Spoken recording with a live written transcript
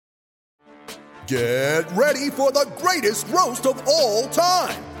Get ready for the greatest roast of all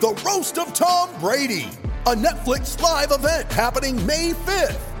time, the Roast of Tom Brady, a Netflix live event happening May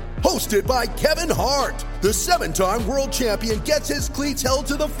 5th. Hosted by Kevin Hart, the 7-time world champion gets his cleats held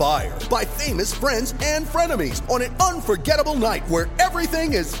to the fire by famous friends and frenemies on an unforgettable night where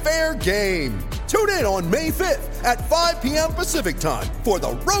everything is fair game. Tune in on May 5th at 5 p.m. Pacific time for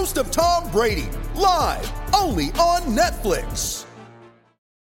the Roast of Tom Brady, live only on Netflix.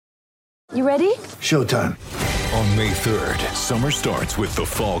 You ready? Showtime. On May 3rd, summer starts with The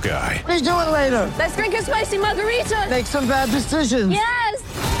Fall Guy. Let's do it later. Let's drink a spicy margarita. Make some bad decisions. Yes!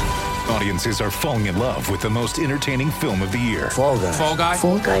 Audiences are falling in love with the most entertaining film of the year. Fall Guy. Fall Guy?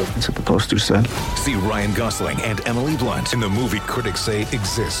 Fall guy. That's what the poster said. See Ryan Gosling and Emily Blunt in the movie critics say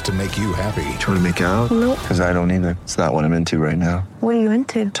exists to make you happy. Trying to make it out? Nope. Because I don't either. It's not what I'm into right now. What are you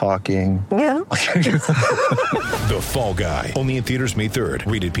into? Talking. Yeah. The Fall Guy. Only in theaters May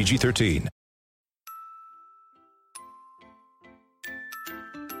 3rd. Rated PG-13.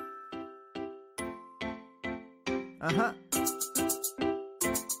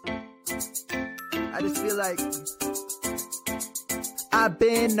 I just feel like I've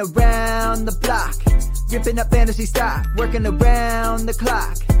been around the block, ripping up fantasy stock, working around the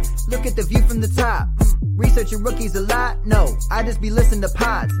clock. Look at the view from the top. Researching rookies a lot? No, I just be listening to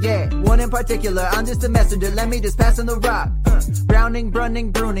pods. Yeah, one in particular, I'm just a messenger. Let me just pass on the rock. Browning,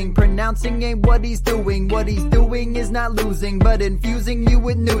 brunning, pruning, pronouncing ain't what he's doing. What he's doing is not losing, but infusing you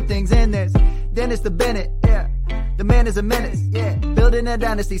with new things. And there's Dennis the Bennett, yeah. The man is a menace, yeah. Building a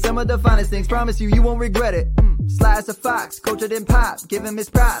dynasty, some of the finest things. Promise you, you won't regret it. Sly as a fox, cultured in pop. Give him his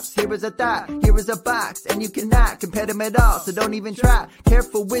props. Here is a thought, here is a box. And you cannot compare them at all, so don't even try.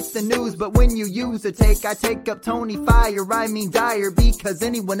 Careful with the news, but when you use a take, I take up Tony Fire. I mean Dyer, because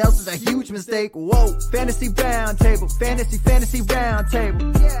anyone else is a huge mistake. Whoa. Fantasy round table, fantasy round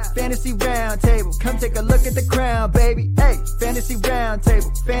table. Yeah. Fantasy round table, come take a look at the crown, baby. Hey, fantasy round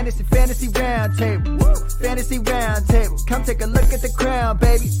table, fantasy round table. Woo. Fantasy round table, come take a look at the crown,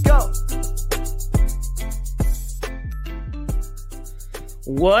 baby. Go.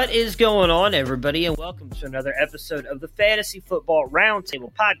 What is going on, everybody, and welcome to another episode of the Fantasy Football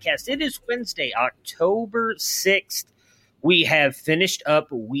Roundtable Podcast. It is Wednesday, October 6th. We have finished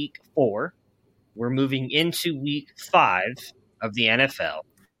up Week 4. We're moving into Week 5 of the NFL.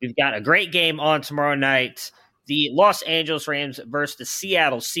 We've got a great game on tomorrow night. The Los Angeles Rams versus the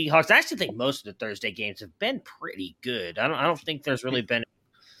Seattle Seahawks. I actually think most of the Thursday games have been pretty good. I don't think there's really been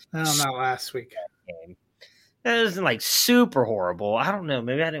I don't know, last week. Game. It wasn't like super horrible. I don't know.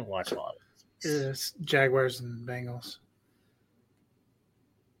 Maybe I didn't watch a lot of it. It's Jaguars and Bengals.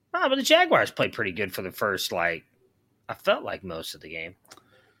 Oh, but the Jaguars played pretty good for the first, I felt like most of the game.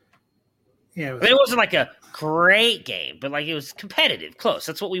 Yeah, It wasn't like a great game, but it was competitive, close.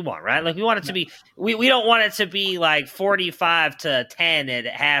 That's what we want, right? We want it to be. We don't want it to be 45-10 at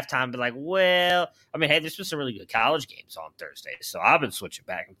halftime. But hey, there's been some really good college games on Thursday, so I've been switching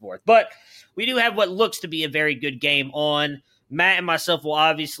back and forth. But we do have what looks to be a very good game on. Matt and myself will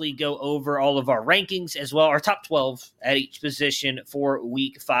obviously go over all of our rankings as well, our top 12 at each position for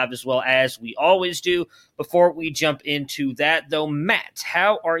Week 5 as well, as we always do. Before we jump into that, though, Matt,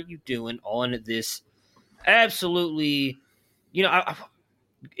 how are you doing on this absolutely,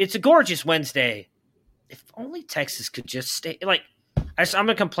 it's a gorgeous Wednesday. If only Texas could just stay, I'm going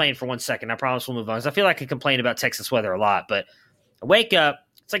to complain for 1 second. I promise we'll move on, because I feel like I complain about Texas weather a lot, but I wake up,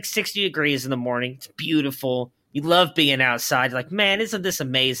 it's 60 degrees in the morning. It's beautiful. You love being outside. You're like, man, isn't this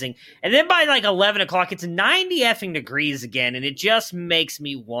amazing? And then by 11 o'clock, it's 90 effing degrees again, and it just makes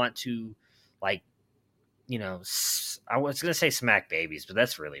me want to, I was going to say smack babies, but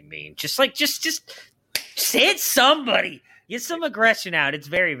that's really mean. Just hit somebody. Get some aggression out. It's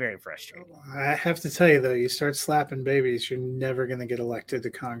very, very frustrating. I have to tell you, though, you start slapping babies, you're never going to get elected to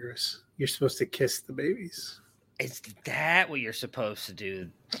Congress. You're supposed to kiss the babies. Is that what you're supposed to do?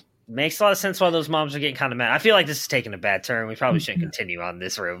 Makes a lot of sense why those moms are getting kind of mad. I feel like this is taking a bad turn. We probably shouldn't continue on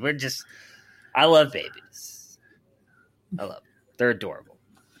this road. I love babies. I love them. They're adorable.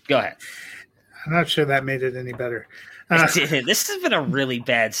 Go ahead. I'm not sure that made it any better. This has been a really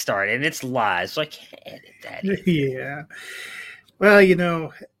bad start, and it's live, so I can't edit that in. Yeah. Well,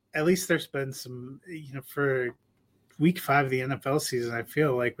 at least there's been some, for Week 5 of the NFL season, I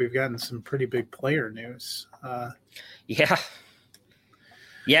feel like we've gotten some pretty big player news. Yeah.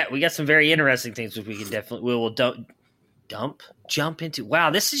 Yeah, we got some very interesting things which we will jump into. Wow,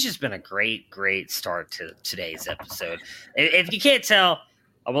 this has just been a great, great start to today's episode. If you can't tell,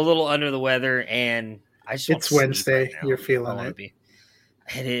 I'm a little under the weather, and I just it's Wednesday. Right, you're feeling it.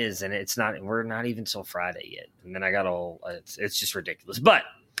 It is, and it's not. We're not even till Friday yet, and then I got it's just ridiculous. But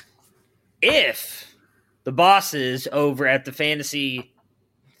if the bosses over at the Fantasy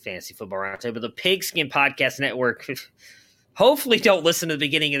Football Roundtable, the Pigskin Podcast Network, hopefully don't listen to the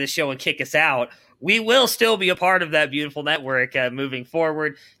beginning of the show and kick us out, we will still be a part of that beautiful network moving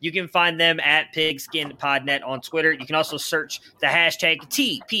forward. You can find them at PigskinPodNet on Twitter. You can also search the hashtag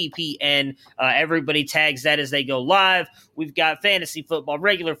TPPN. Everybody tags that as they go live. We've got fantasy football,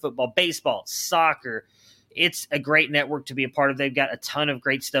 regular football, baseball, soccer. It's a great network to be a part of. They've got a ton of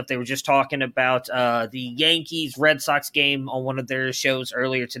great stuff. They were just talking about the Yankees-Red Sox game on one of their shows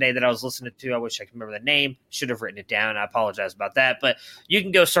earlier today that I was listening to. I wish I could remember the name. Should have written it down. I apologize about that. But you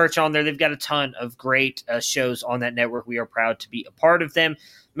can go search on there. They've got a ton of great shows on that network. We are proud to be a part of them.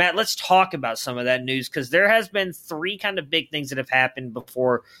 Matt, let's talk about some of that news because there has been three kind of big things that have happened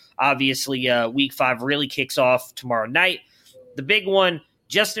before, obviously, Week 5 really kicks off tomorrow night. The big one,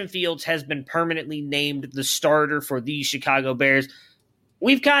 Justin Fields has been permanently named the starter for the Chicago Bears.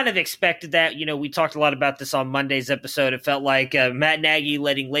 We've kind of expected that. You know, we talked a lot about this on Monday's episode. It felt like Matt Nagy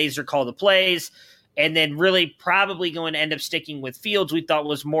letting Lazor call the plays and then really probably going to end up sticking with Fields. We thought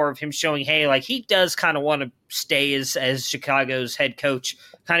was more of him showing, hey, like he does kind of want to stay as Chicago's head coach.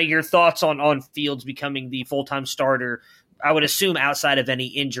 Kind of your thoughts on Fields becoming the full-time starter, I would assume outside of any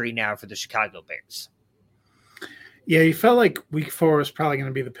injury now for the Chicago Bears. Yeah, you felt like week 4 was probably going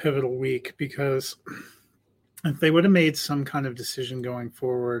to be the pivotal week because if they would have made some kind of decision going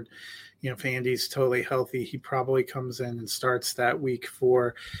forward, you know, if Andy's totally healthy, he probably comes in and starts that week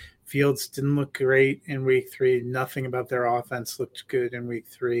 4. Fields didn't look great in week 3. Nothing about their offense looked good in week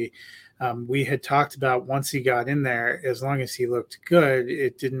 3. We had talked about once he got in there, as long as he looked good,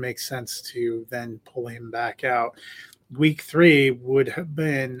 it didn't make sense to then pull him back out. Week 3 would have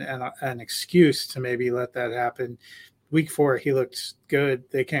been an excuse to maybe let that happen. Week 4, he looked good.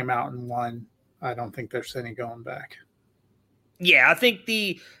 They came out and won. I don't think there's any going back. Yeah, I think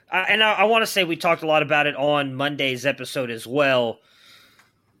I want to say we talked a lot about it on Monday's episode as well.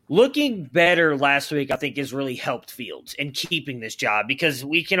 Looking better last week, I think, has really helped Fields in keeping this job because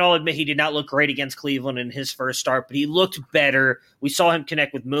we can all admit he did not look great against Cleveland in his first start, but he looked better. We saw him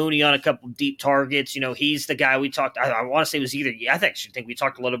connect with Mooney on a couple of deep targets. You know, he's the guy we talked – I want to say it was either – I actually think we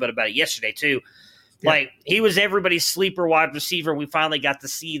talked a little bit about it yesterday too. Yeah. Like, he was everybody's sleeper wide receiver. We finally got to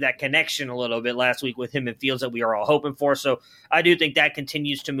see that connection a little bit last week with him and Fields that we are all hoping for. So I do think that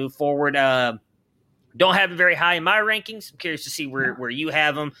continues to move forward. Don't have it very high in my rankings. I'm curious to see where you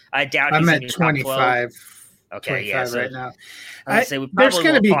have them. I doubt I'm at 25. Okay, 25 yeah, so right now. There's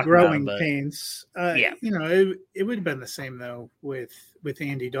going to be growing pains. Yeah, you know, it would have been the same though with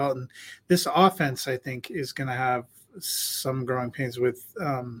Andy Dalton. This offense, I think, is going to have some growing pains with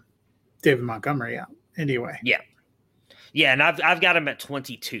David Montgomery out. Anyway, yeah, and I've got him at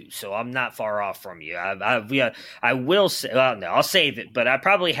 22, so I'm not far off from you. I will say, well, no, I'll save it, but I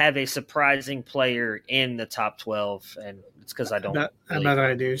probably have a surprising player in the top 12, and it's because I don't. I bet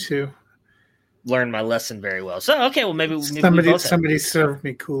I do too. Learn my lesson very well. So okay, well maybe somebody served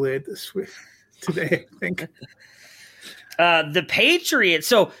me Kool-Aid this week today. I think the Patriots.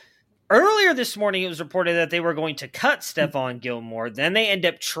 So earlier this morning, it was reported that they were going to cut Stephon Gilmore. Then they end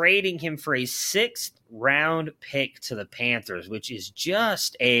up trading him for a 6th round pick to the Panthers, which is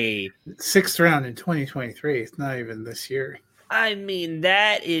just a 6th round in 2023. It's not even this year. I mean,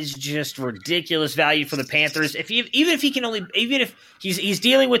 that is just ridiculous value for the Panthers. Even if he's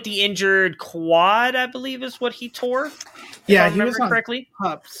dealing with the injured quad, I believe is what he tore. Yeah, he was correctly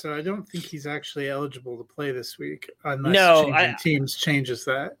PUP, so I don't think he's actually eligible to play this week unless teams changes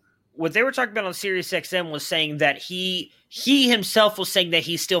that. What they were talking about on SiriusXM was saying that he himself was saying that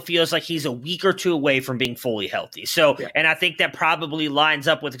he still feels like he's a week or two away from being fully healthy. So, yeah. And I think that probably lines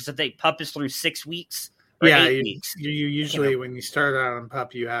up with, because I think PUP is through 6 weeks. Yeah, 8 weeks. You usually, when you start out on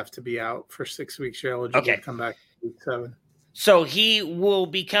PUP, you have to be out for 6 weeks. You're eligible to come back week 7. So he will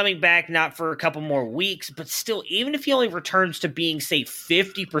be coming back not for a couple more weeks, but still, even if he only returns to being, say,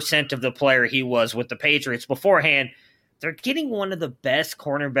 50% of the player he was with the Patriots beforehand, they're getting one of the best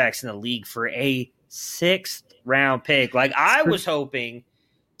cornerbacks in the league for a 6th round pick. Like, I was hoping.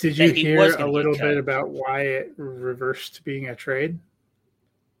 Did you hear a little bit about why it reversed to being a trade?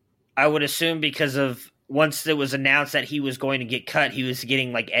 I would assume because of once it was announced that he was going to get cut, he was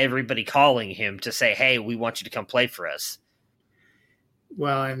getting like everybody calling him to say, hey, we want you to come play for us.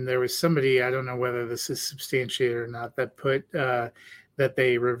 Well, and there was somebody, I don't know whether this is substantiated or not, that put that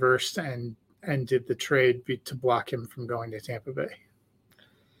they reversed and did the trade to block him from going to Tampa Bay.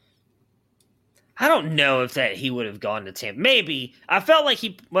 I don't know if that he would have gone to Tampa. Maybe. I felt like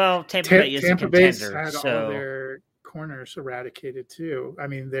Tampa Bay is a contender. Bay's had all their corners eradicated too. I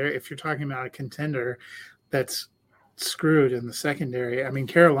mean, if you're talking about a contender that's screwed in the secondary, I mean,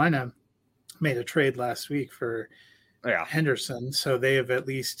 Carolina made a trade last week for Henderson, so they have at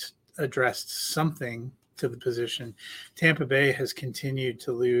least addressed something to the position. Tampa Bay has continued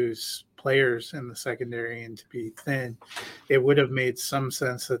to lose players in the secondary and to be thin. It would have made some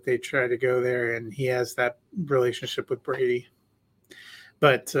sense that they try to go there, and he has that relationship with Brady.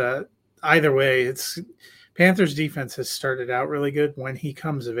 But either way, it's Panthers defense has started out really good when he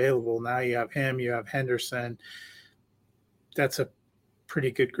comes available. Now you have him, you have Henderson. That's a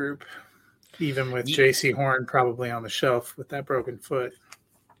pretty good group, even with J.C. Horn probably on the shelf with that broken foot.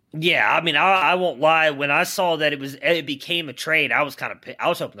 Yeah, I mean, I won't lie. When I saw that it became a trade, I was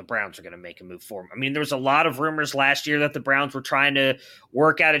hoping the Browns were going to make a move for him. I mean, there was a lot of rumors last year that the Browns were trying to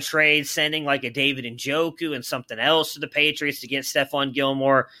work out a trade, sending like a David Njoku and something else to the Patriots to get Stephon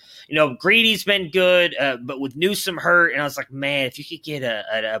Gilmore. You know, Greedy's been good, but with Newsome hurt, and I was like, man, if you could get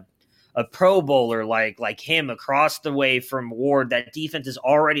a Pro Bowler like him across the way from Ward, that defense has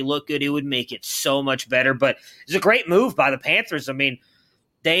already looked good. It would make it so much better. But it's a great move by the Panthers. I mean,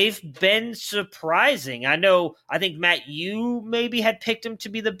 they've been surprising. I think, Matt, you maybe had picked him to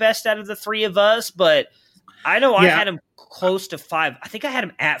be the best out of the three of us, but I know I had him close to 5. I think I had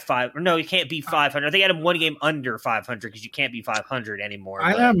him at 5. No, he can't be 500. I think I had him one game under 500 because you can't be 500 anymore.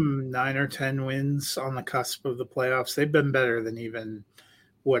 I have 9 or 10 wins on the cusp of the playoffs. They've been better than even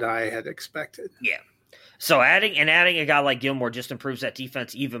what I had expected. Yeah. So adding a guy like Gilmore just improves that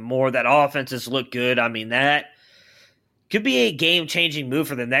defense even more. That offense has looked good. I mean, that could be a game-changing move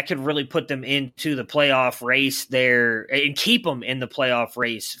for them. That could really put them into the playoff race there and keep them in the playoff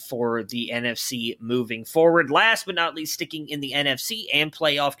race for the NFC moving forward. Last but not least, sticking in the NFC and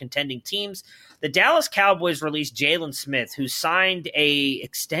playoff contending teams, the Dallas Cowboys released Jalen Smith, who signed a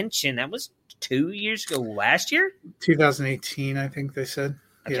extension. That was 2 years ago, last year? 2018, I think they said.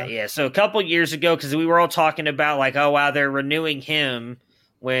 Okay, yeah. So a couple years ago, because we were all talking about like, oh, wow, they're renewing him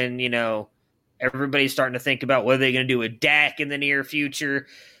when, you know, everybody's starting to think about what they're going to do with Dak in the near future.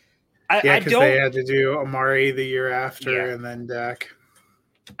 Because they had to do Amari the year after and then Dak.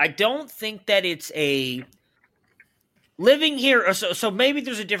 I don't think that it's a living here. So maybe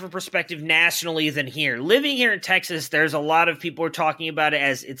there's a different perspective nationally than here. Living here in Texas, there's a lot of people are talking about it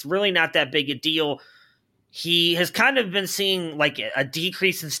as it's really not that big a deal. He has kind of been seeing like a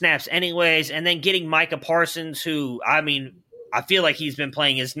decrease in snaps anyways, and then getting Micah Parsons, who, I mean, I feel like he's been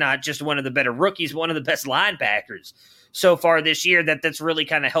playing as not just one of the better rookies, one of the best linebackers so far this year. That's really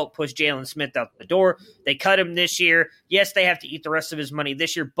kind of helped push Jalen Smith out the door. They cut him this year. Yes, they have to eat the rest of his money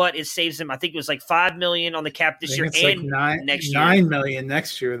this year, but it saves him. I think it was like $5 million on the cap this year and like next year. $9 million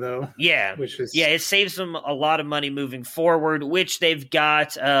next year, though. Yeah, it saves them a lot of money moving forward, which they've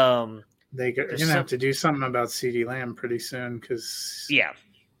got. They're going to have to do something about CeeDee Lamb pretty soon because Yeah,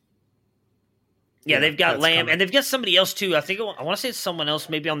 they've got Lamb, and they've got somebody else too. I want to say it's someone else,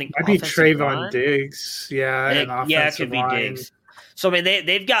 maybe on the might be Trayvon Diggs. It could be Diggs. So I mean,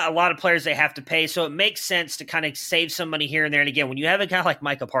 they've got a lot of players they have to pay, so it makes sense to kind of save some money here and there. And again, when you have a guy like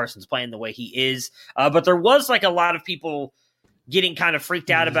Micah Parsons playing the way he is, but there was like a lot of people getting kind of freaked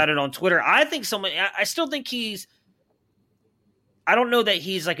out about it on Twitter. I still think he's. I don't know that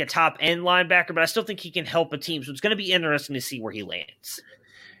he's like a top end linebacker, but I still think he can help a team. So it's going to be interesting to see where he lands.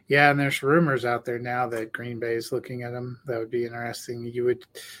 Yeah, and there's rumors out there now that Green Bay is looking at him. That would be interesting. You would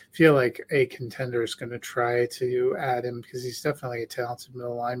feel like a contender is going to try to add him because he's definitely a talented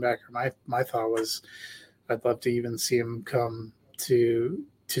middle linebacker. My thought was I'd love to even see him come to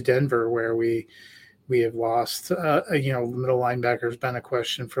Denver where we have lost. Middle linebacker has been a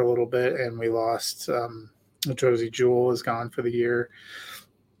question for a little bit, and we lost Josie Jewell is gone for the year.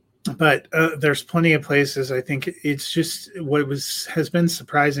 But there's plenty of places. I think it's just what has been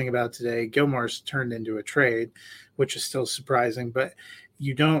surprising about today. Gilmore's turned into a trade, which is still surprising. But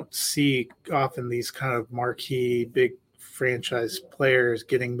you don't see often these kind of marquee big franchise players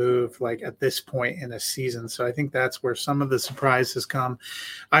getting moved like at this point in a season. So I think that's where some of the surprise has come.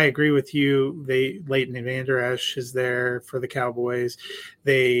 I agree with you. Leighton Vander Esch is there for the Cowboys.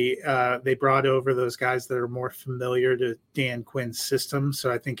 They brought over those guys that are more familiar to Dan Quinn's system.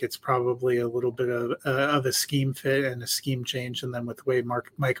 So I think it's probably a little bit of a scheme fit and a scheme change. And then with the way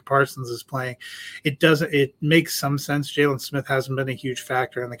Micah Parsons is playing, it makes some sense. Jalen Smith hasn't been a huge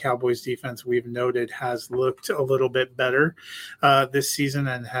factor in the Cowboys defense. We've noted has looked a little bit better this season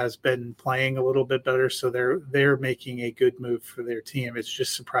and has been playing a little bit better. So they're making a good move for their team. It's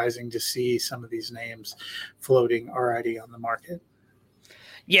just surprising to see some of these names floating already on the market.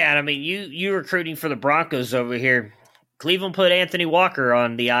 Yeah, and I mean, you recruiting for the Broncos over here. Cleveland put Anthony Walker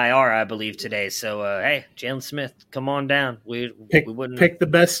on the IR, I believe, today. So, hey, Jalen Smith, come on down. We wouldn't pick the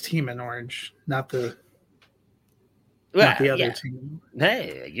best team in orange, not the not the other yeah. team.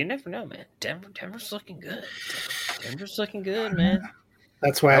 Hey, you never know, man. Denver's looking good. Denver's looking good, man.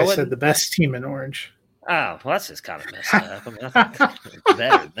 That's why I said the best team in orange. Oh, well, that's just kind of messed up. I mean, I think it's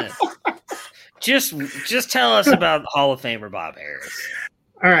better than just tell us about Hall of Famer Bob Harris.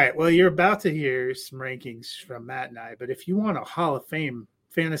 All right. Well, you're about to hear some rankings from Matt and I, but if you want a Hall of Fame,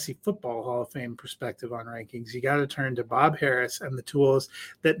 fantasy football Hall of Fame perspective on rankings, you got to turn to Bob Harris and the tools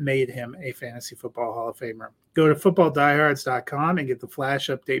that made him a fantasy football Hall of Famer. Go to footballdiehards.com and get the Flash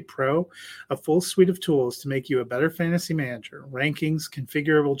Update Pro, a full suite of tools to make you a better fantasy manager. Rankings,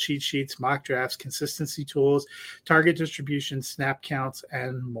 configurable cheat sheets, mock drafts, consistency tools, target distribution, snap counts,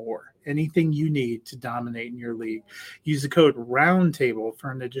 and more. Anything you need to dominate in your league. Use the code ROUNDTABLE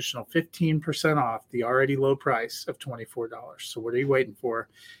for an additional 15% off the already low price of $24. So what are you waiting for?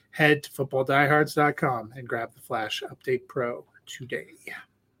 Head to footballdiehards.com and grab the Flash Update Pro today.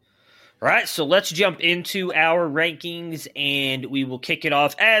 All right, so let's jump into our rankings, and we will kick it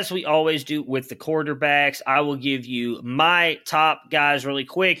off, as we always do, with the quarterbacks. I will give you my top guys really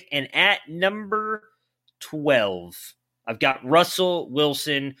quick, and at number 12, I've got Russell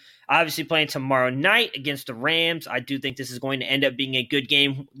Wilson, obviously playing tomorrow night against the Rams. I do think this is going to end up being a good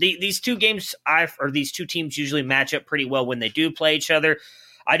game. These two teams usually match up pretty well when they do play each other.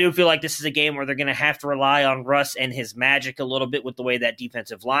 I do feel like this is a game where they're going to have to rely on Russ and his magic a little bit with the way that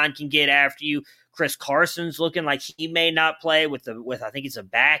defensive line can get after you. Chris Carson's looking like he may not play with I think it's a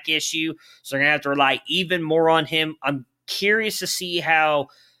back issue, so they're going to have to rely even more on him. I'm curious to see how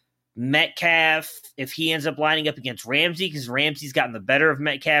Metcalf, if he ends up lining up against Ramsey, because Ramsey's gotten the better of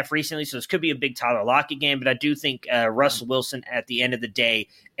Metcalf recently, so this could be a big Tyler Lockett game, but I do think Russell Wilson at the end of the day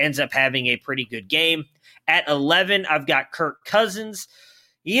ends up having a pretty good game. At 11, I've got Kirk Cousins.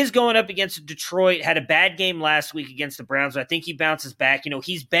 He is going up against Detroit, had a bad game last week against the Browns, but I think he bounces back. You know,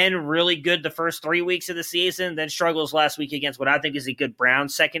 he's been really good the first 3 weeks of the season, then struggles last week against what I think is a good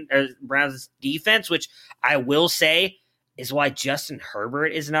Browns defense, which I will say is why Justin Herbert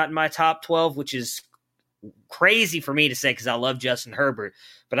is not in my top 12, which is crazy for me to say because I love Justin Herbert.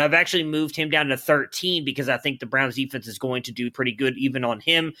 But I've actually moved him down to 13 because I think the Browns defense is going to do pretty good even on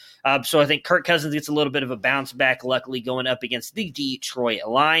him. So I think Kirk Cousins gets a little bit of a bounce back, luckily going up against the Detroit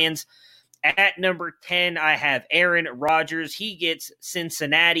Lions. At number 10, I have Aaron Rodgers. He gets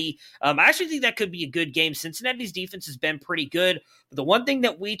Cincinnati. I actually think that could be a good game. Cincinnati's defense has been pretty good. But the one thing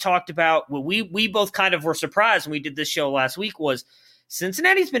that we talked about, we both kind of were surprised when we did this show last week, was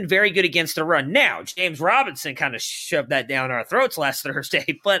Cincinnati's been very good against the run. Now, James Robinson kind of shoved that down our throats last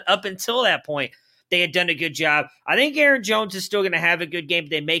Thursday, but up until that point, they had done a good job. I think Aaron Jones is still going to have a good game, but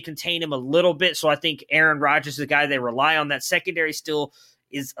they may contain him a little bit, so I think Aaron Rodgers is the guy they rely on. That secondary still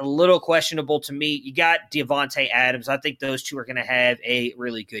is a little questionable to me. You got Devontae Adams. I think those two are going to have a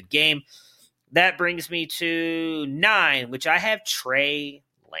really good game. That brings me to 9, which I have Trey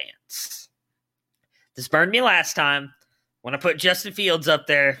Lance. This burned me last time when I put Justin Fields up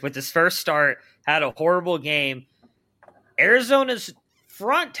there with his first start, had a horrible game. Arizona's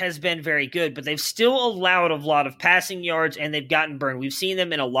front has been very good, but they've still allowed a lot of passing yards, and they've gotten burned. We've seen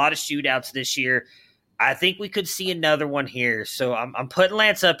them in a lot of shootouts this year. I think we could see another one here. So I'm putting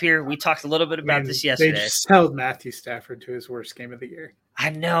Lance up here. We talked a little bit about this yesterday. They just held Matthew Stafford to his worst game of the year. I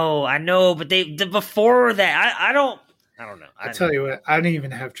know, but before that, I don't know. I tell you what, I don't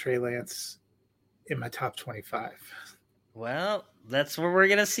even have Trey Lance in my top 25. Well, that's where we're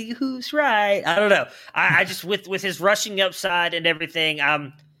gonna see who's right. I don't know. I just with his rushing upside and everything,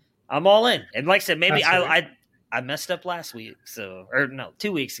 I'm all in. And like I said, maybe I messed up last week,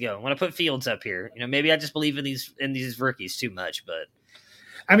 2 weeks ago when I put Fields up here. You know, maybe I just believe in these rookies too much. But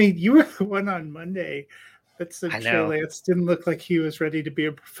I mean, you were the one on Monday that said Trey Lance didn't look like he was ready to be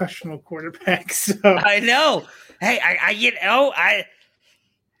a professional quarterback. So I know. Hey,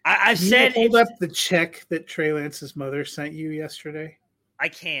 I said hold up the check that Trey Lance's mother sent you yesterday. I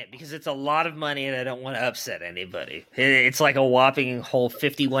can't because it's a lot of money and I don't want to upset anybody. It's like a whopping whole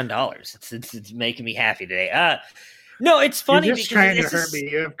 $51. It's making me happy today. No, it's funny. You're just trying to hurt me.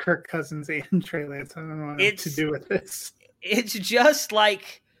 You have Kirk Cousins and Trey Lance. I don't know what to do with this. It's just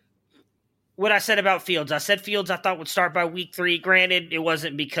like what I said about Fields. I said Fields I thought would start by week 3. Granted, it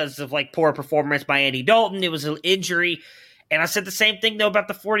wasn't because of like poor performance by Andy Dalton. It was an injury. And I said the same thing, though, about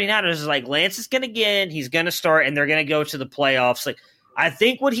the 49ers. It's like Lance is going to get in, he's going to start, and they're going to go to the playoffs. Like, I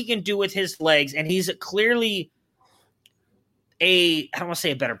think what he can do with his legs, and he's clearly I don't want to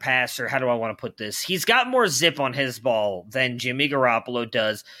say a better passer. How do I want to put this? He's got more zip on his ball than Jimmy Garoppolo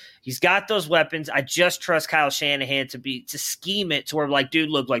does. He's got those weapons. I just trust Kyle Shanahan to scheme it to where, like, dude,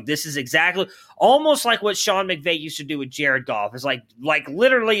 look, like, this is exactly almost like what Sean McVay used to do with Jared Goff. It's like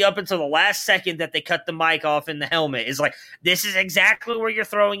literally up until the last second that they cut the mic off in the helmet. It's like, this is exactly where you're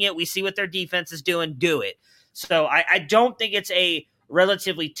throwing it. We see what their defense is doing. Do it. So I don't think it's a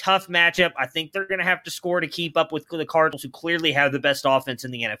relatively tough matchup. I think they're going to have to score to keep up with the Cardinals, who clearly have the best offense in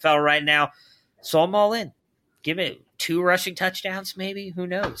the NFL right now. So I'm all in. Give it 2 rushing touchdowns, maybe. Who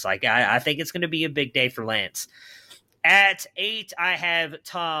knows? Like, I think it's going to be a big day for Lance. At 8, I have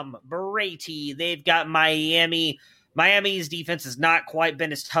Tom Brady. They've got Miami. Miami's defense has not quite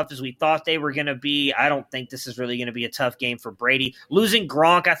been as tough as we thought they were going to be. I don't think this is really going to be a tough game for Brady. Losing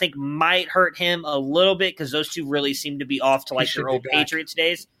Gronk, I think, might hurt him a little bit because those two really seem to be off to like their old Patriots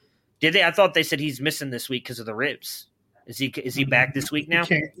days. Did they? I thought they said he's missing this week because of the ribs. Is he back this week now?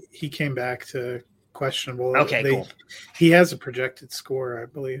 He came back to questionable. Okay, cool. He has a projected score, I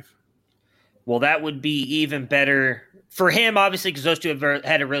believe. Well, that would be even better for him, obviously, because those two have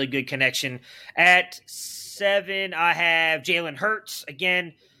had a really good connection. At 7, I have Jalen Hurts.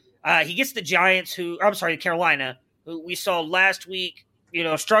 Again, he gets the Giants, Carolina, who we saw last week,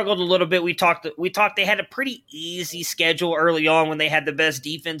 struggled a little bit. We talked they had a pretty easy schedule early on when they had the best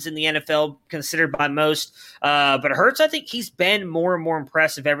defense in the NFL, considered by most. But Hurts, I think he's been more and more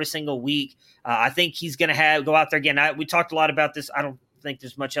impressive every single week. I think he's going to go out there again. We talked a lot about this. I don't think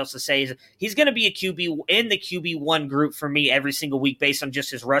there's much else to say. He's going to be a QB in the QB1 group for me every single week based on just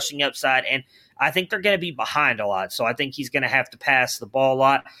his rushing upside. And I think they're going to be behind a lot. So I think he's going to have to pass the ball a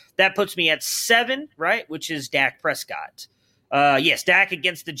lot. That puts me at 7, right? Which is Dak Prescott. Yes, Dak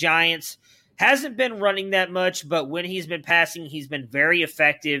against the Giants. Hasn't been running that much, but when he's been passing, he's been very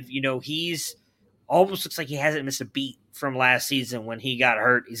effective. He's almost looks like he hasn't missed a beat from last season when he got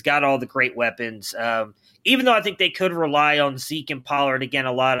hurt. He's got all the great weapons. Even though I think they could rely on Zeke and Pollard again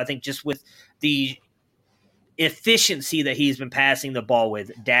a lot, I think just with the efficiency that he's been passing the ball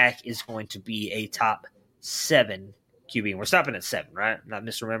with, Dak is going to be a top 7 QB. We're stopping at 7, right? I'm not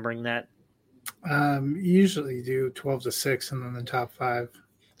misremembering that. Usually do 12 to 6 and then the top 5.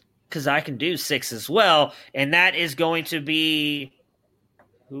 Because I can do 6 as well, and that is going to be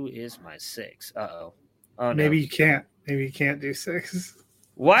who is my 6? Oh no. Maybe you can't. Maybe you can't do 6.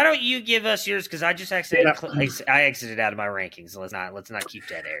 Why don't you give us yours? Because I just I exited out of my rankings. Let's not keep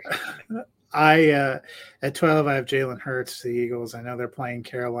that air. At 12, I have Jalen Hurts, the Eagles. I know they're playing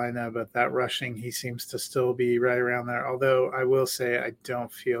Carolina, but that rushing, he seems to still be right around there. Although I will say I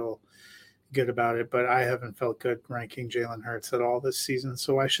don't feel good about it, but I haven't felt good ranking Jalen Hurts at all this season.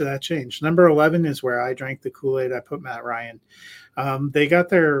 So why should that change? Number 11 is where I drank the Kool-Aid. I put Matt Ryan. They got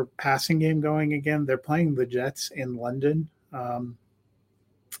their passing game going again. They're playing the Jets in London.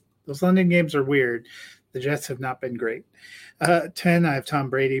 Those London games are weird. The Jets have not been great. 10, I have Tom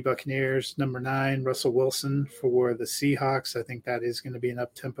Brady, Buccaneers. Number 9, Russell Wilson for the Seahawks. I think that is going to be an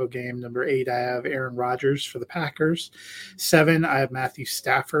up-tempo game. Number 8, I have Aaron Rodgers for the Packers. 7, I have Matthew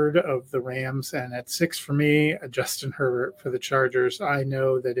Stafford of the Rams. And at 6 for me, Justin Herbert for the Chargers. I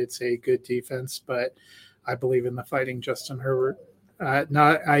know that it's a good defense, but I believe in the fighting Justin Herbert.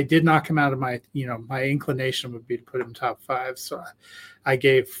 I did knock him out of my my inclination would be to put him top 5. So I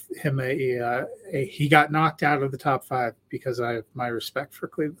gave him he got knocked out of the top 5 because I have my respect for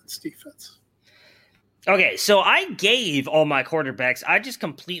Cleveland's defense. Okay, so I gave all my quarterbacks. I just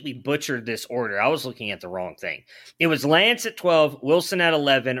completely butchered this order. I was looking at the wrong thing. It was Lance at 12, Wilson at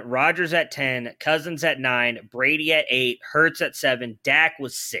 11, Rodgers at 10, Cousins at 9, Brady at 8, Hurts at 7, Dak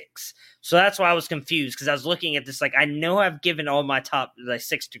was 6. So that's why I was confused, because I was looking at this like, I know I've given all my top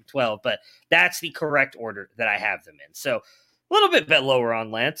 6 to 12, but that's the correct order that I have them in. So a little bit lower on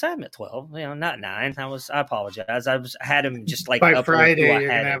Lance. I'm at 12, not 9. I apologize. I had him just like by Friday. You're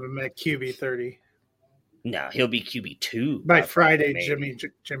gonna have him at QB 30. No, he'll be QB2 by Friday. Jimmy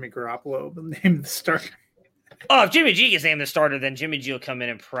Garoppolo will name the starter. Oh, if Jimmy G gets named the starter, then Jimmy G will come in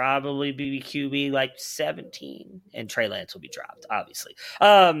and probably be QB like 17, and Trey Lance will be dropped, obviously.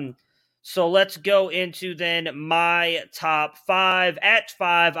 So let's go into then my top 5. At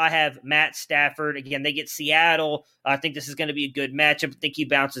 5, I have Matt Stafford. Again, they get Seattle. I think this is going to be a good matchup. I think he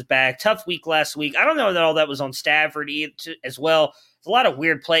bounces back. Tough week last week. I don't know that all that was on Stafford as well. There's a lot of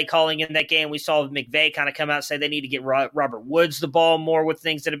weird play calling in that game. We saw McVay kind of come out and say they need to get Robert Woods the ball more with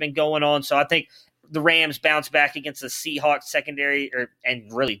things that have been going on. So I think the Rams bounce back against the Seahawks secondary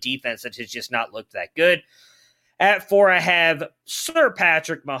and really defense that has just not looked that good. At 4, I have Sir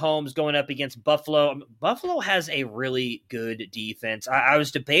Patrick Mahomes going up against Buffalo. Buffalo has a really good defense. I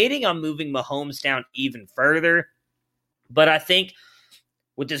was debating on moving Mahomes down even further, But I think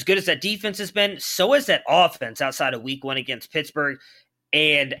with as good as that defense has been, so has that offense outside of week 1 against Pittsburgh.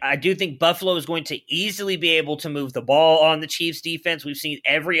 And I do think Buffalo is going to easily be able to move the ball on the Chiefs defense. We've seen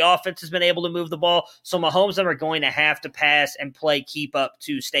every offense has been able to move the ball. So Mahomes and them are going to have to pass and play keep up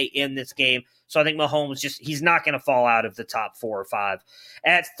to stay in this game. So I think Mahomes he's not going to fall out of the top 4 or 5.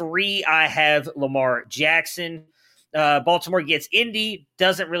 At 3, I have Lamar Jackson. Baltimore gets Indy.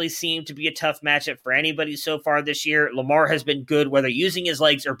 Doesn't really seem to be a tough matchup for anybody so far this year. Lamar has been good, whether using his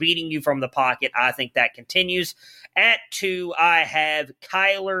legs or beating you from the pocket. I think that continues. At 2, I have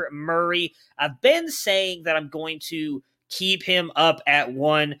Kyler Murray. I've been saying that I'm going to keep him up at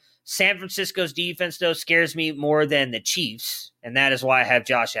 1. San Francisco's defense, though, scares me more than the Chiefs, and that is why I have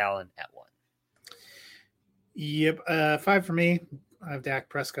Josh Allen at 1. Yep. 5 for me. I have Dak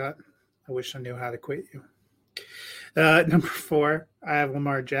Prescott. I wish I knew how to quit you. Number 4, I have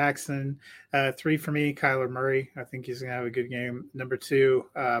Lamar Jackson. 3 for me, Kyler Murray. I think he's going to have a good game. Number 2,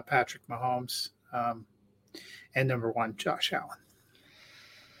 Patrick Mahomes. And number 1, Josh Allen.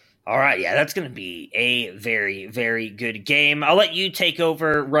 All right, yeah, that's going to be a very, very good game. I'll let you take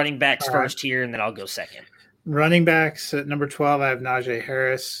over running backs first here, and then I'll go second. Running backs at number 12, I have Najee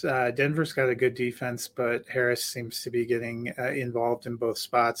Harris. Denver's got a good defense, but Harris seems to be getting involved in both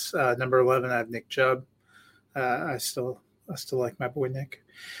spots. Number 11, I have Nick Chubb. I still like my boy Nick.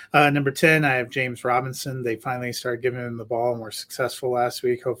 Number 10, I have James Robinson. They finally started giving him the ball and were successful last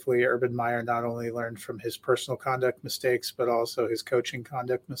week. Hopefully, Urban Meyer not only learned from his personal conduct mistakes, but also his coaching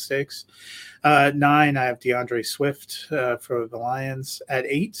conduct mistakes. 9, I have DeAndre Swift for the Lions. At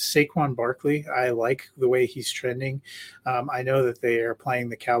 8, Saquon Barkley. I like the way he's trending. I know that they are playing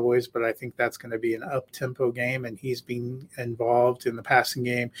the Cowboys, but I think that's going to be an up-tempo game, and he's being involved in the passing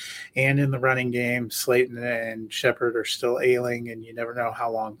game and in the running game. Slayton and Shepard are still ailing, and you never know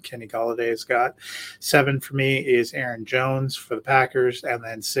how long Kenny Golladay has got. 7 for me is Aaron Jones for the Packers, and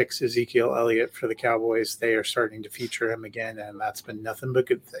then 6, Ezekiel Elliott for the Cowboys. They are starting to feature him again, and that's been nothing but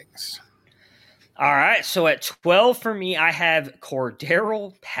good things. All right, so at 12 for me, I have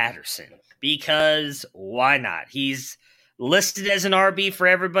Cordarrelle Patterson, because why not? He's listed as an RB for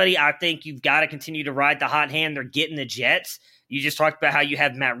everybody. I think you've got to continue to ride the hot hand. They're getting the Jets. You just talked about how you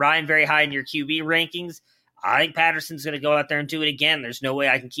have Matt Ryan very high in your QB rankings. I think Patterson's going to go out there and do it again. There's no way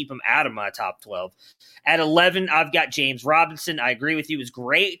I can keep him out of my top 12. At 11, I've got James Robinson. I agree with you. It was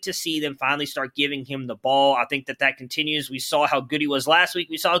great to see them finally start giving him the ball. I think that continues. We saw how good he was last week.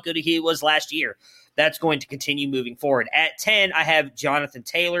 We saw how good he was last year. That's going to continue moving forward. At 10, I have Jonathan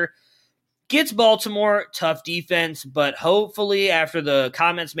Taylor. Gets Baltimore, tough defense, but hopefully after the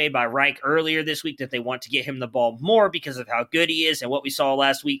comments made by Reich earlier this week that they want to get him the ball more because of how good he is and what we saw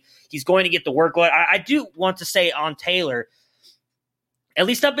last week, he's going to get the workload. I do want to say on Taylor, at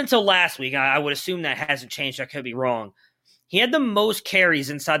least up until last week, I would assume that hasn't changed. I could be wrong. He had the most carries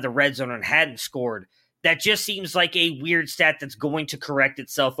inside the red zone and hadn't scored. That just seems like a weird stat that's going to correct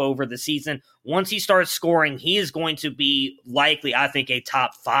itself over the season. Once he starts scoring, he is going to be likely, I think, a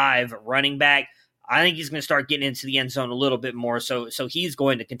top 5 running back. I think he's going to start getting into the end zone a little bit more, so he's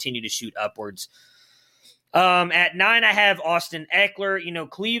going to continue to shoot upwards. At 9, I have Austin Eckler. You know,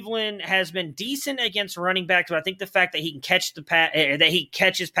 Cleveland has been decent against running backs, but I think the fact that he can catch that he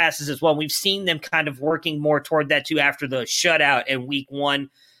catches passes as well. We've seen them kind of working more toward that too after the shutout in week 1.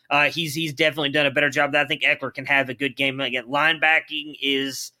 He's definitely done a better job. I think Eckler can have a good game. Again, linebacking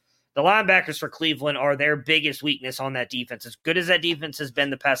is the linebackers for Cleveland are their biggest weakness on that defense. As good as that defense has been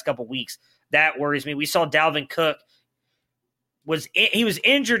the past couple weeks, that worries me. We saw Dalvin Cook was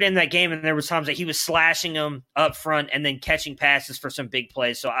injured in that game, and there was times that he was slashing them up front and then catching passes for some big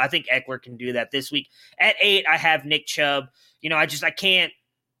plays. So I think Eckler can do that this week. At 8, I have Nick Chubb. You know, I can't.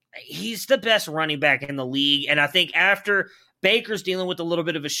 He's the best running back in the league, and I think after Baker's dealing with a little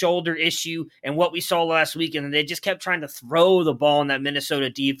bit of a shoulder issue and what we saw last week, and they just kept trying to throw the ball in that Minnesota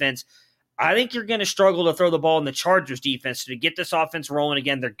defense. I think you're going to struggle to throw the ball in the Chargers defense. So to get this offense rolling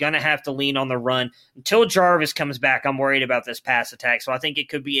again, they're going to have to lean on the run. Until Jarvis comes back, I'm worried about this pass attack. So I think it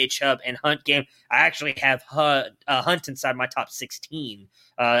could be a Chubb and Hunt game. I actually have Hunt inside my top 16.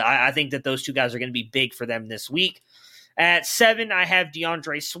 I think that those two guys are going to be big for them this week. At 7, I have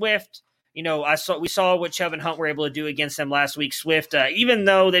DeAndre Swift. You know, we saw what Chubb and Hunt were able to do against them last week. Swift, even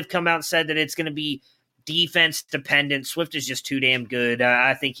though they've come out and said that it's going to be defense dependent, Swift is just too damn good.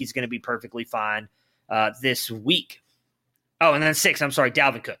 I think he's going to be perfectly fine this week. Oh, and then 6, I'm sorry,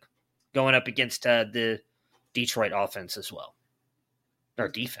 Dalvin Cook going up against the Detroit offense as well. Or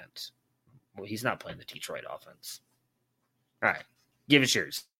defense. Well, he's not playing the Detroit offense. All right, give us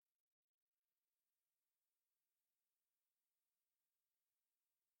yours.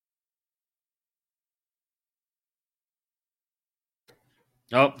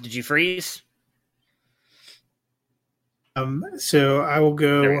 Oh, did you freeze? So I will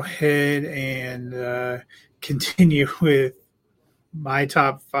go ahead and continue with my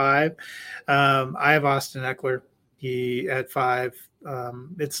top 5. I have Austin Eckler. He at 5.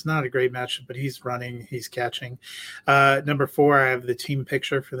 It's not a great matchup, but he's running, he's catching. Number 4, I have the team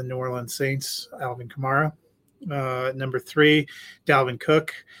picture for the New Orleans Saints, Alvin Kamara. Number 3, Dalvin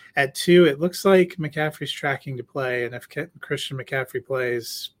Cook. At 2, it looks like McCaffrey's tracking to play, and if Christian McCaffrey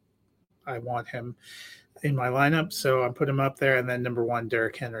plays, I want him in my lineup, so I put him up there. And then number 1,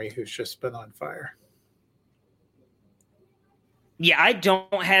 Derrick Henry, who's just been on fire. Yeah, I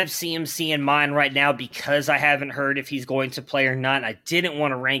don't have CMC in mind right now because I haven't heard if he's going to play or not. I didn't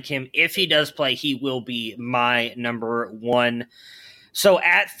want to rank him. If he does play, he will be my number 1. So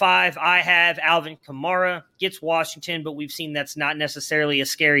at 5, I have Alvin Kamara, gets Washington, but we've seen that's not necessarily a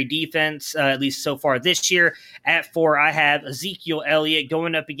scary defense, at least so far this year. At 4, I have Ezekiel Elliott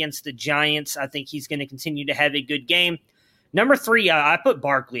going up against the Giants. I think he's going to continue to have a good game. Number 3, I put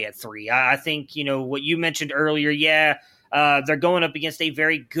Barkley at 3. I think, what you mentioned earlier, they're going up against a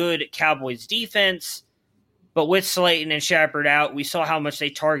very good Cowboys defense. But with Slayton and Shepard out, we saw how much they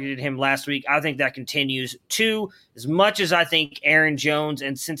targeted him last week. I think that continues. 2, as much as I think Aaron Jones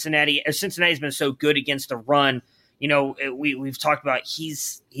and Cincinnati's been so good against the run, we've talked about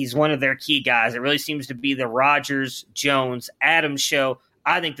he's one of their key guys. It really seems to be the Rodgers, Jones, Adams show.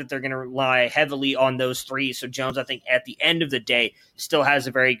 I think that they're going to rely heavily on those 3. So Jones, I think, at the end of the day, still has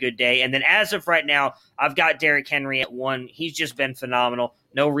a very good day. And then as of right now, I've got Derrick Henry at 1. He's just been phenomenal.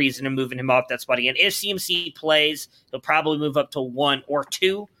 No reason to moving him off that spot again. If CMC plays, he'll probably move up to 1 or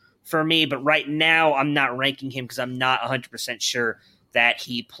 2 for me. But right now, I'm not ranking him because I'm not 100% sure that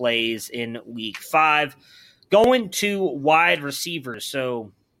he plays in Week 5. Going to wide receivers.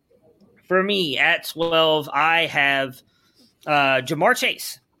 So for me, at 12, I have Jamar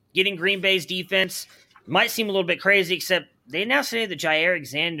Chase getting Green Bay's defense. Might seem a little bit crazy, except they announced today that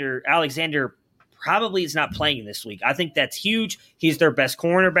Jair Alexander probably is not playing this week. I think that's huge. He's their best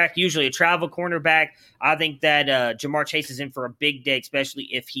cornerback, usually a travel cornerback. I think that Jamar Chase is in for a big day, especially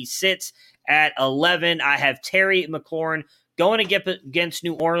if he sits. At 11, I have Terry McLaurin going against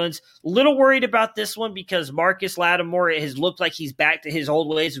New Orleans. Little worried about this one because Marcus Lattimore has looked like he's back to his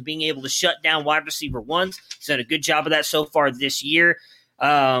old ways of being able to shut down wide receiver ones. He's done a good job of that so far this year.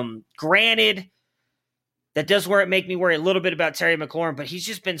 Granted, that does make me worry a little bit about Terry McLaurin, but he's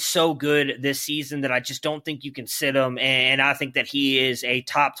just been so good this season that I just don't think you can sit him, and I think that he is a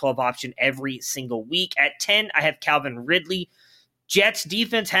top 12 option every single week. At 10, I have Calvin Ridley. Jets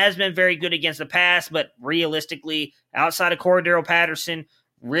defense has been very good against the pass, but realistically, outside of Cordero Patterson,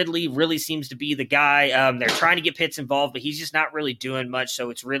 Ridley really seems to be the guy. They're trying to get Pitts involved, but he's just not really doing much, so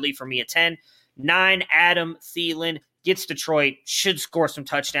it's Ridley for me at 10. 9, Adam Thielen gets Detroit, should score some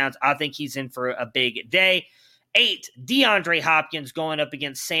touchdowns. I think he's in for a big day. 8, DeAndre Hopkins going up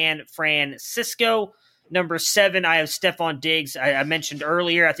against San Francisco. Number 7, I have Stephon Diggs. I mentioned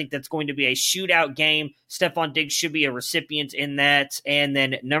earlier, I think that's going to be a shootout game. Stephon Diggs should be a recipient in that. And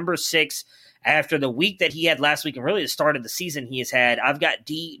then number 6, after the week that he had last week and really the start of the season he has had, I've got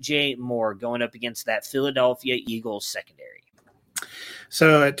DJ Moore going up against that Philadelphia Eagles secondary.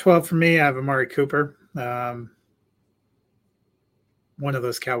 So at 12 for me, I have Amari Cooper. One of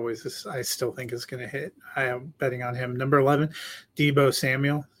those Cowboys I still think is going to hit. I am betting on him. Number 11, Deebo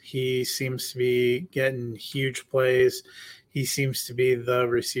Samuel. He seems to be getting huge plays. He seems to be the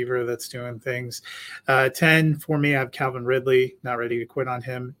receiver that's doing things. 10 for me, I have Calvin Ridley. Not ready to quit on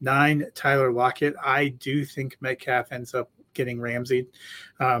him. 9, Tyler Lockett. I do think Metcalf ends up getting Ramsey,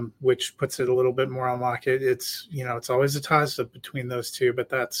 which puts it a little bit more on Lockett. It's always a toss-up between those two, but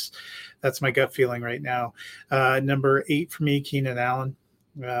that's my gut feeling right now. Number 8 for me, Keenan Allen.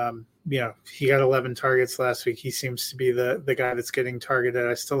 He got 11 targets last week. He seems to be the guy that's getting targeted.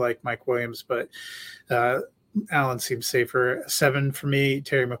 I still like Mike Williams, but Allen seems safer. 7 for me,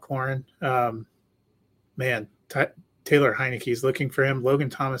 Terry McLaurin. Taylor Heineke's looking for him. Logan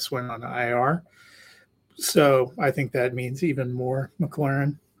Thomas went on IR. So I think that means even more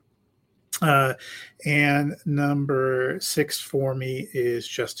McLaurin. And number 6 for me is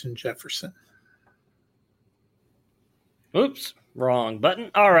Justin Jefferson. Oops, wrong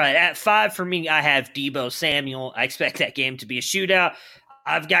button. All right, at 5 for me, I have Deebo Samuel. I expect that game to be a shootout.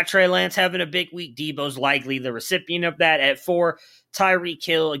 I've got Trey Lance having a big week. Deebo's likely the recipient of that. At 4, Tyreek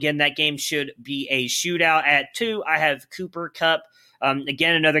Hill. Again, that game should be a shootout. At 2, I have Cooper Kupp.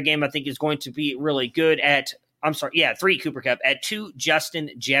 Again, another game I think is going to be really good. 3, Cooper Kupp. At 2,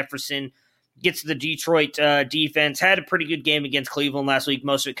 Justin Jefferson gets the Detroit defense. Had a pretty good game against Cleveland last week,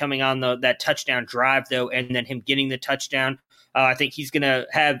 most of it coming on that touchdown drive, though, and then him getting the touchdown I think he's going to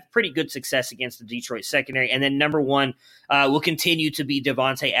have pretty good success against the Detroit secondary. And then number 1 will continue to be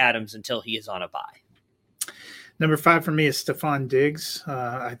Devontae Adams until he is on a bye. Number 5 for me is Stephon Diggs.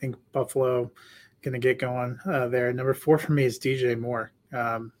 I think Buffalo going to get going there. Number 4 for me is DJ Moore.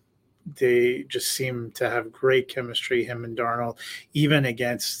 They just seem to have great chemistry, him and Darnold. Even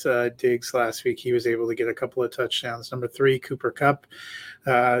against Diggs last week, he was able to get a couple of touchdowns. Number 3, Cooper Kupp,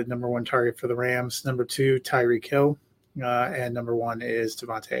 number 1 target for the Rams. Number 2, Tyreek Hill. And number 1 is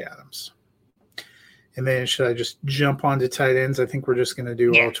Devontae Adams. And then should I just jump onto tight ends? I think we're just going to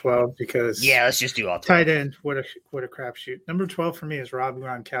do all 12 because let's just do all 12. Tight end, what a crapshoot. Number 12 for me is Rob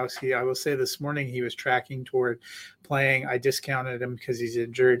Gronkowski. I will say this morning he was tracking toward playing. I discounted him because he's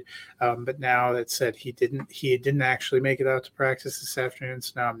injured, but now that said he didn't actually make it out to practice this afternoon,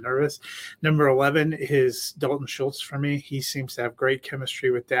 so now I'm nervous. Number 11 is Dalton Schultz for me. He seems to have great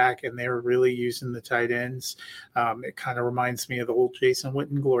chemistry with Dak, and they're really using the tight ends. It kind of reminds me of the old Jason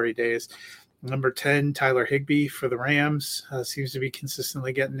Witten glory days. Number 10, Tyler Higbee for the Rams. Seems to be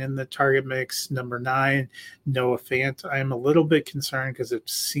consistently getting in the target mix. Number 9, Noah Fant. I am a little bit concerned because it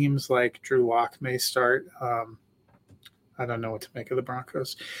seems like Drew Lock may start. I don't know what to make of the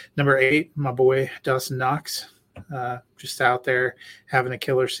Broncos. Number 8, my boy Dawson Knox. Just out there having a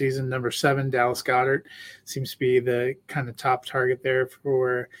killer season. Number 7, Dallas Goedert. Seems to be the kind of top target there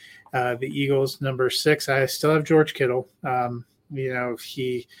for the Eagles. Number 6, I still have George Kittle.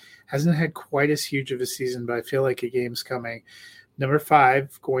 He hasn't had quite as huge of a season, but I feel like a game's coming. Number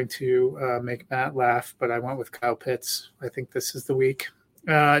 5, going to make Matt laugh, but I went with Kyle Pitts. I think this is the week.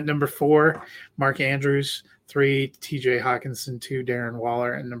 Number 4, Mark Andrews. 3, TJ Hawkinson. 2, Darren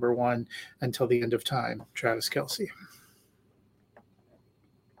Waller. And number 1, until the end of time, Travis Kelce.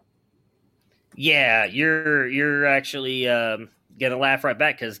 Yeah, you're actually going to laugh right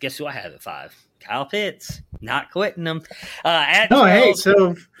back because guess who I have at 5? Kyle Pitts. Not quitting them.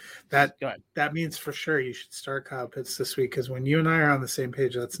 So that means for sure you should start Kyle Pitts this week because when you and I are on the same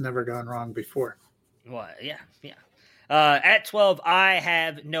page, that's never gone wrong before. Well, yeah. At 12, I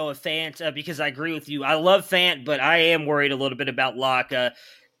have Noah Fant because I agree with you. I love Fant, but I am worried a little bit about Locke.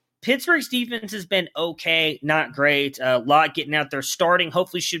 Pittsburgh's defense has been okay, not great. Locke getting out there starting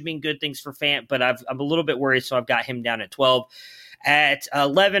hopefully should mean good things for Fant, but I'm a little bit worried, so I've got him down at 12. At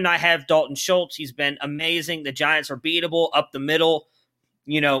 11, I have Dalton Schultz. He's been amazing. The Giants are beatable up the middle.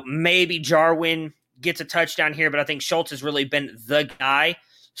 Maybe Jarwin gets a touchdown here, but I think Schultz has really been the guy.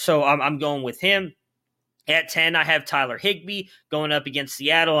 So I'm going with him. At 10, I have Tyler Higbee going up against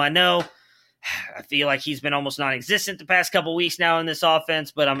Seattle. I know I feel like he's been almost non-existent the past couple weeks now in this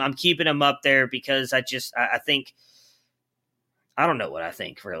offense, but I'm keeping him up there because I think I don't know what I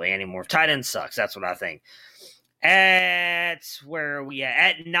think really anymore. Tight end sucks. That's what I think. At where are we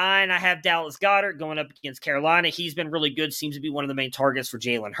at? At 9, I have Dallas Goedert going up against Carolina. He's been really good. Seems to be one of the main targets for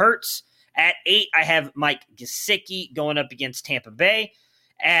Jalen Hurts. At 8, I have Mike Gesicki going up against Tampa Bay.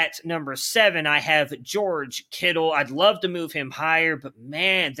 At number 7, I have George Kittle. I'd love to move him higher, but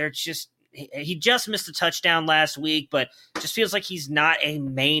man, he just missed a touchdown last week, but just feels like he's not a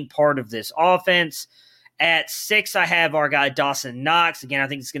main part of this offense. At 6, I have our guy Dawson Knox. Again, I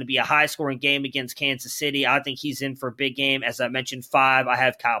think it's going to be a high-scoring game against Kansas City. I think he's in for a big game. As I mentioned, 5, I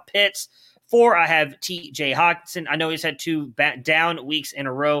have Kyle Pitts. 4, I have T.J. Hawkinson. I know he's had 2 down weeks in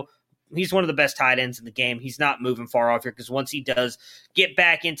a row. He's one of the best tight ends in the game. He's not moving far off here because once he does get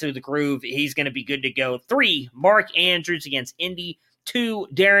back into the groove, he's going to be good to go. 3, Mark Andrews against Indy. 2,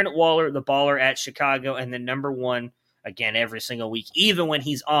 Darren Waller, the baller at Chicago. And then number 1, again, every single week, even when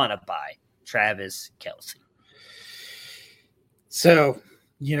he's on a bye, Travis Kelce. So,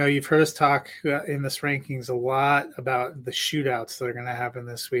 you've heard us talk in this rankings a lot about the shootouts that are going to happen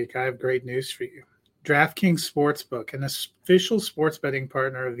this week. I have great news for you. DraftKings Sportsbook, an official sports betting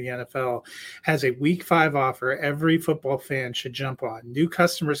partner of the NFL, has a Week 5 offer every football fan should jump on. New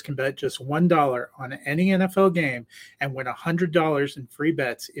customers can bet just $1 on any NFL game and win $100 in free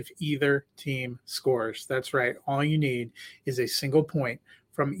bets if either team scores. That's right. All you need is a single point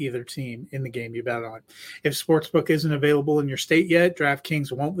from either team in the game you bet on. If Sportsbook isn't available in your state yet,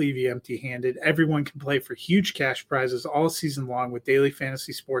 DraftKings won't leave you empty-handed. Everyone can play for huge cash prizes all season long with daily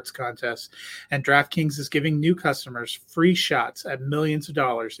fantasy sports contests, and DraftKings is giving new customers free shots at millions of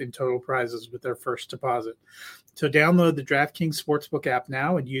dollars in total prizes with their first deposit. So download the DraftKings Sportsbook app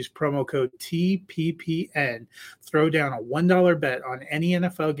now and use promo code TPPN. Throw down a $1 bet on any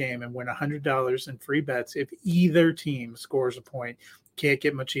NFL game and win $100 in free bets if either team scores a point. can't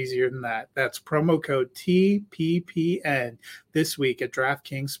get much easier than that. That's promo code TPPN this week at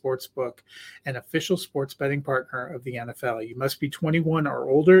DraftKings Sportsbook, an official sports betting partner of the NFL. You must be 21 or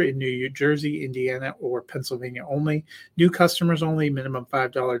older in New Jersey, Indiana, or Pennsylvania only. New customers only. Minimum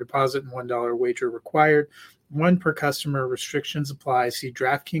 $5 deposit and $1 wager required. One per customer. Restrictions apply. See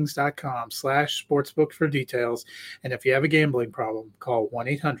DraftKings.com/sportsbook for details. And if you have a gambling problem, call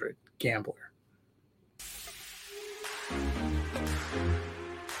 1-800-GAMBLER.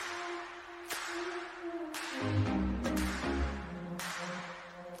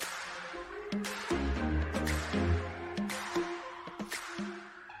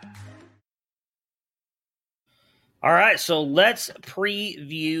 All right, so let's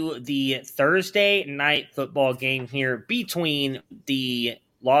preview the Thursday night football game here between the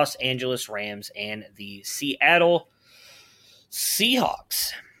Los Angeles Rams and the Seattle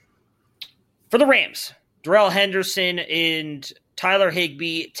Seahawks. For the Rams, Darrell Henderson and Tyler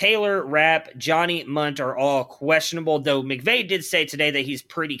Higbee, Taylor Rapp, Johnny Munt are all questionable, though McVay did say today that he's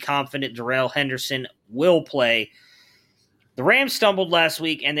pretty confident Darrell Henderson will play. The Rams stumbled last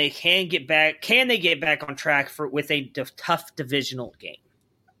week, and they can get back. Can they get back on track with a tough divisional game?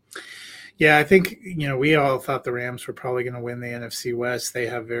 Yeah, I think, we all thought the Rams were probably going to win the NFC West. They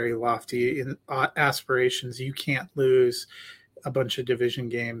have very lofty aspirations. You can't lose a bunch of division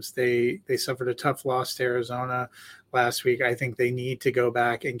games. They suffered a tough loss to Arizona last week. I think they need to go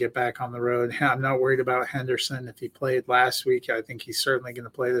back and get back on the road. I'm not worried about Henderson. If he played last week, I think he's certainly going to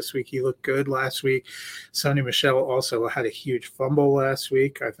play this week. He looked good last week. Sony Michel also had a huge fumble last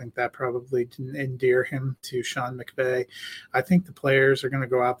week. I think that probably didn't endear him to Sean McVay. I think the players are going to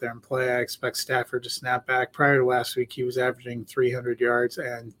go out there and play. I expect Stafford to snap back. Prior to last week, he was averaging 300 yards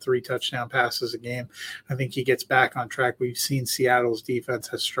and 3 touchdown passes a game. I think he gets back on track. We've seen Seattle's defense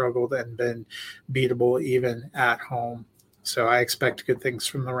has struggled and been beatable even at home. So I expect good things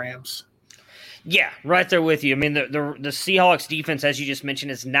from the Rams. Yeah, right there with you. I mean, the Seahawks defense, as you just mentioned,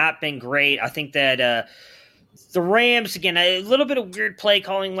 has not been great. I think that the Rams, again, a little bit of weird play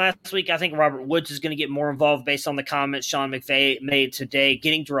calling last week. I think Robert Woods is going to get more involved based on the comments Sean McVay made today.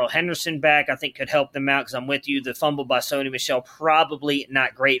 Getting Darrell Henderson back, I think, could help them out because I'm with you. The fumble by Sony Michel, probably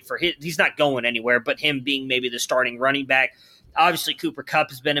not great for him. He's not going anywhere, but him being maybe the starting running back. Obviously, Cooper Kupp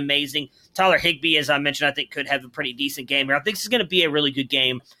has been amazing. Tyler Higbee, as I mentioned, I think could have a pretty decent game here. I think this is going to be a really good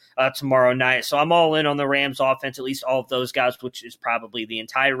game tomorrow night. So I'm all in on the Rams offense, at least all of those guys, which is probably the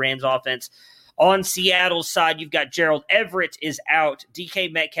entire Rams offense. On Seattle's side, you've got Gerald Everett is out.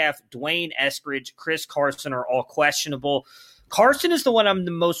 DK Metcalf, Dwayne Eskridge, Chris Carson are all questionable. Carson is the one I'm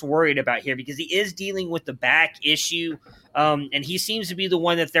the most worried about here because he is dealing with the back issue, and he seems to be the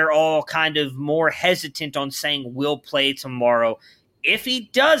one that they're all kind of more hesitant on saying will play tomorrow. If he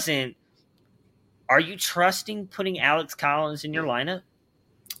doesn't, are you trusting putting Alex Collins in your lineup?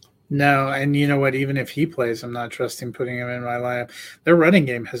 No, and you know what? Even if he plays, I'm not trusting putting him in my lineup. Their running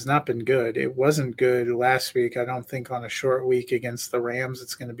game has not been good. It wasn't good last week. I don't think on a short week against the Rams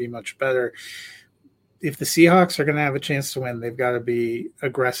it's going to be much better. If the Seahawks are going to have a chance to win, they've got to be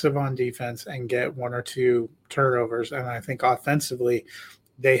aggressive on defense and get 1 or 2 turnovers. And I think offensively,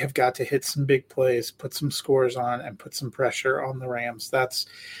 they have got to hit some big plays, put some scores on, and put some pressure on the Rams. That's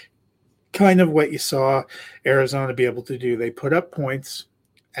kind of what you saw Arizona be able to do. They put up points,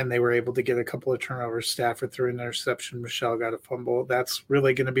 and they were able to get a couple of turnovers. Stafford threw an interception. Michelle got a fumble. That's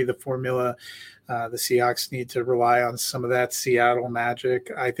really going to be the formula. The Seahawks need to rely on some of that Seattle magic.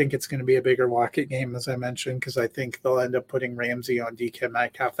 I think it's going to be a bigger Lockett game, as I mentioned, because I think they'll end up putting Ramsey on DK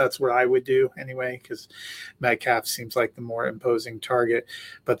Metcalf. That's what I would do anyway, because Metcalf seems like the more imposing target.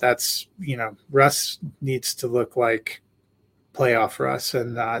 But that's, Russ needs to look like playoff Russ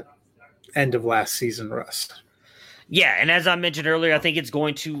and not end of last season Russ. Yeah, and as I mentioned earlier, I think it's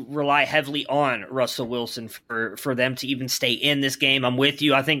going to rely heavily on Russell Wilson for them to even stay in this game. I'm with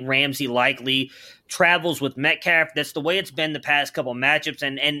you. I think Ramsey likely travels with Metcalf. That's the way it's been the past couple of matchups,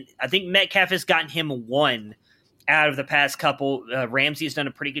 and I think Metcalf has gotten him 1 out of the past couple. Ramsey has done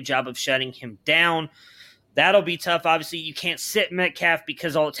a pretty good job of shutting him down. That'll be tough. Obviously, you can't sit Metcalf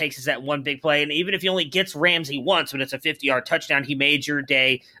because all it takes is that one big play. And even if he only gets Ramsey once, when it's a 50-yard touchdown, he made your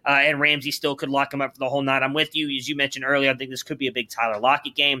day, and Ramsey still could lock him up for the whole night. I'm with you. As you mentioned earlier, I think this could be a big Tyler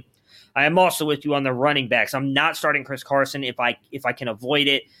Lockett game. I am also with you on the running backs. I'm not starting Chris Carson if I can avoid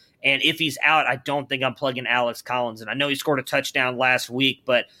it. And if he's out, I don't think I'm plugging Alex Collins. And I know he scored a touchdown last week,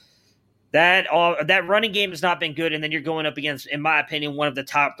 but that running game has not been good, and then you're going up against, in my opinion, one of the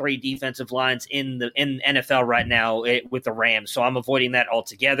top 3 defensive lines in NFL right now with the Rams. So I'm avoiding that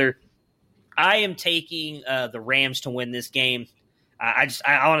altogether. I am taking the Rams to win this game. I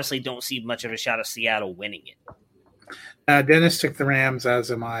honestly don't see much of a shot of Seattle winning it. Dennis took the Rams,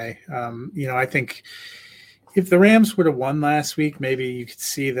 as am I. I think if the Rams would have won last week, maybe you could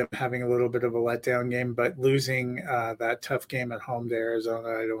see them having a little bit of a letdown game, but losing that tough game at home to Arizona,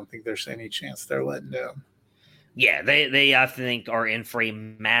 I don't think there's any chance they're letting down. Yeah, they I think are in for a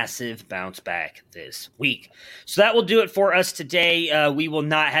massive bounce back this week. So that will do it for us today. We will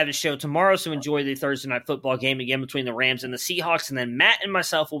not have a show tomorrow, so enjoy the Thursday night football game again between the Rams and the Seahawks. And then Matt and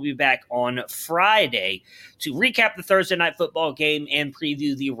myself will be back on Friday to recap the Thursday night football game and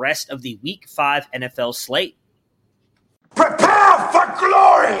preview the rest of the Week 5 NFL slate. Prepare for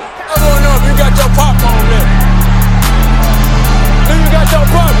glory! I don't know if you got your popcorn ready. Do you got your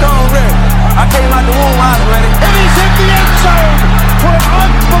popcorn ready? I came out the womb, I was ready. And he's hit the end zone for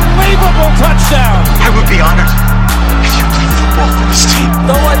an unbelievable touchdown. I would be honored if you played football for this team.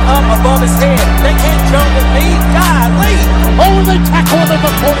 Throw it up above his head. They can't jump with me. Golly. Oh, they tackle him at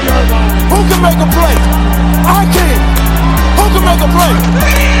the 40-yard line. Who can make a play? I can.